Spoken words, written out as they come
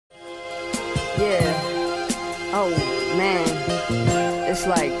Yeah. Oh, man.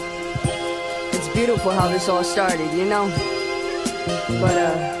 It's beautiful how this all started, you know? But,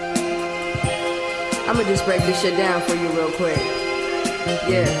 I'ma just break this shit down for you real quick.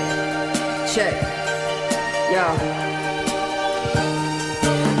 Yeah. Check. Yo.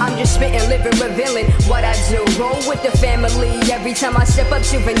 I'm just spitting, living, revealing what I do. Roll with the family. Every time I step up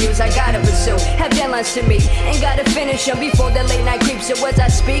to venues, I gotta pursue. Have deadlines to meet, ain't gotta finish them before the late night creeps. So as I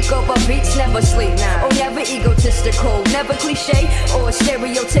speak over beats, never sleep. Oh, never egotistical, never cliche or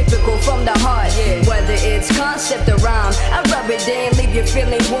stereotypical from the heart. Whether it's concept or rhyme, I rub it in, leave you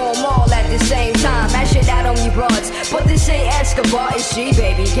feeling warm all at the same time. Mash it out on you broads, but this ain't Escobar, it's G,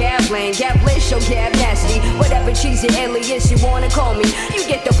 baby. Gavlyn, show Gav nasty. Whatever cheesy alias you wanna call me, you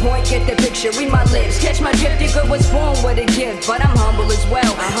get the point, get the picture, read my lips. Catch my drift, your girl was born with a gift, but I'm humble as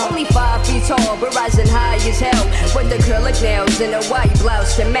well. Only 5 feet tall, but rising high as hell. With acrylic nails and a white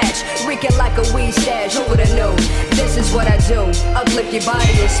blouse to match, reeking like a weed stash, who would've known? This is what I do, uplift your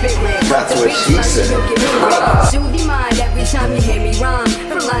body and spirit. That's what she said. Soothe your mind every time you hear me rhyme,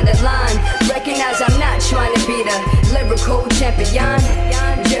 from line to line. Recognize I'm not trying to be the lyrical champion,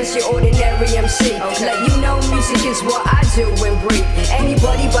 just your ordinary MC. Let you know music is what I do and breathe.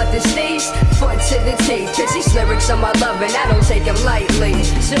 Anybody but the stage, foot to the tape. Cause these lyrics are my love and I don't take them lightly.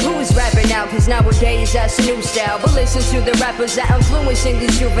 So who's rapping now? Cause nowadays that's a new style. But listen to the rappers that influencing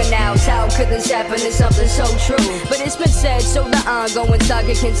these juveniles. How could this happen? It's something so true. But it's been said, so the ongoing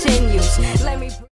saga continues. Let me